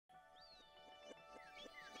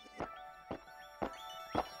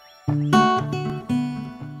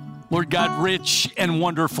Lord God, rich and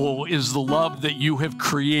wonderful is the love that you have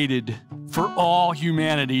created for all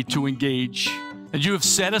humanity to engage. And you have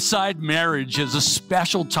set aside marriage as a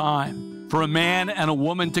special time for a man and a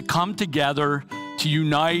woman to come together to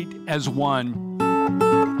unite as one.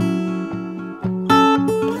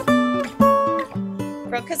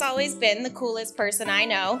 Brooke has always been the coolest person I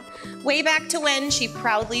know. Way back to when she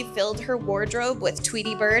proudly filled her wardrobe with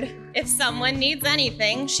Tweety Bird. If someone needs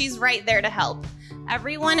anything, she's right there to help.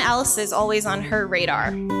 Everyone else is always on her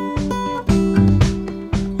radar.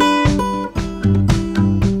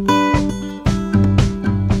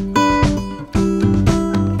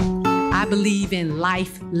 I believe in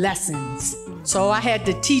life lessons. So I had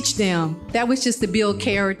to teach them. That was just to build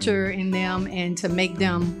character in them and to make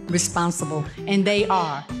them responsible. And they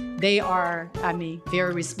are,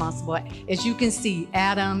 very responsible. As you can see,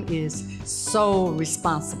 Adam is so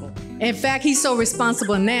responsible. In fact, he's so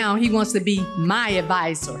responsible now, he wants to be my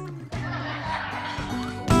advisor.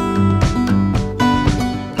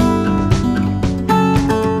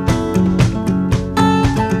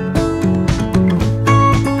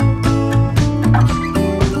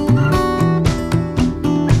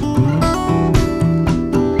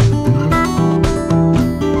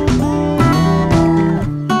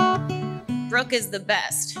 Brooke is the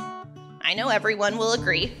best. I know everyone will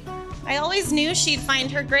agree. I always knew she'd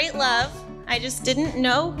find her great love. I just didn't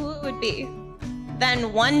know who it would be.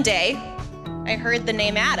 Then one day, I heard the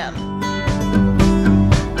name Adam.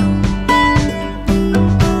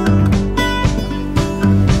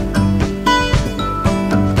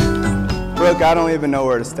 Brooke, I don't even know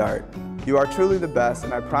where to start. You are truly the best,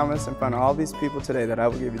 and I promise in front of all these people today that I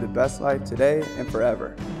will give you the best life today and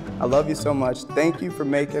forever. I love you so much. Thank you for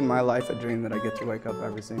making my life a dream that I get to wake up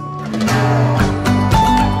every single day.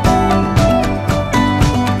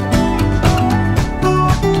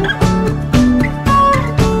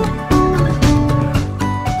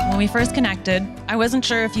 When we first connected, I wasn't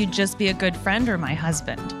sure if you'd just be a good friend or my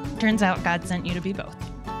husband. Turns out God sent you to be both.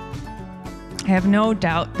 I have no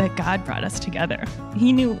doubt that God brought us together.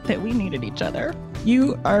 He knew that we needed each other.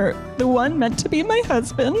 You are the one meant to be my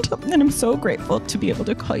husband, and I'm so grateful to be able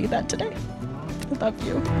to call you that today. I love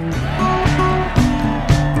you.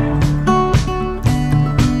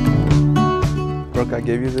 Brooke, I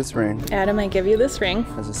give you this ring Adam, I give you this ring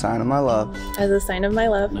as a sign of my love. as a sign of my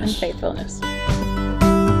love and faithfulness.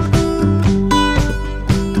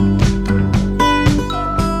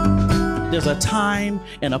 There's a time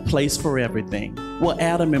and a place for everything. Well,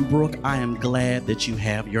 Adam and Brooke, I am glad that you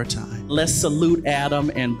have your time. Let's salute Adam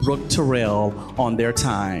and Brooke Terrell on their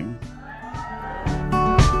time.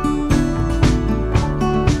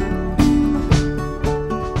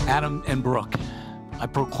 Adam and Brooke, I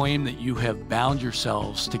proclaim that you have bound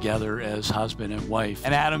yourselves together as husband and wife.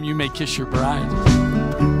 And Adam, you may kiss your bride.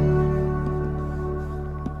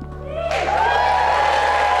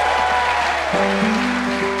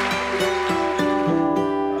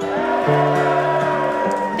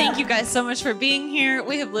 Thank you guys so much for being here.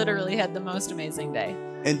 We have literally had the most amazing day.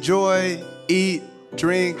 Enjoy, eat,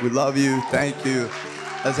 drink. We love you. Thank you.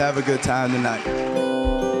 Let's have a good time tonight.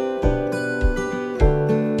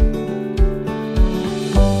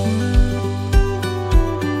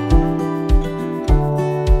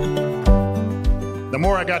 The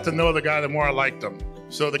more I got to know the guy, the more I liked him.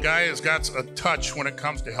 So the guy has got a touch when it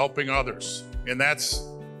comes to helping others. And that's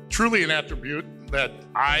truly an attribute that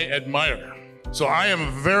I admire. So I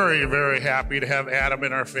am very, very happy to have Adam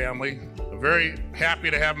in our family. I'm very happy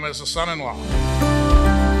to have him as a son-in-law.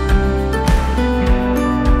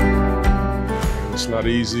 It's not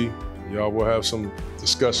easy. Y'all will have some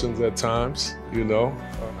discussions at times, you know.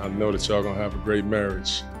 I know that y'all gonna have a great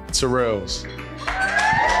marriage. Terrell's.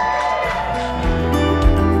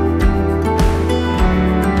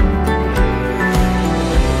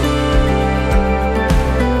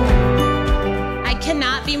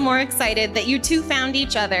 More excited that you two found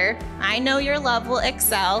each other. I know your love will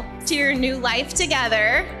excel to your new life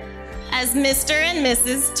together as Mr. and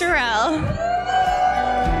Mrs. Terrell.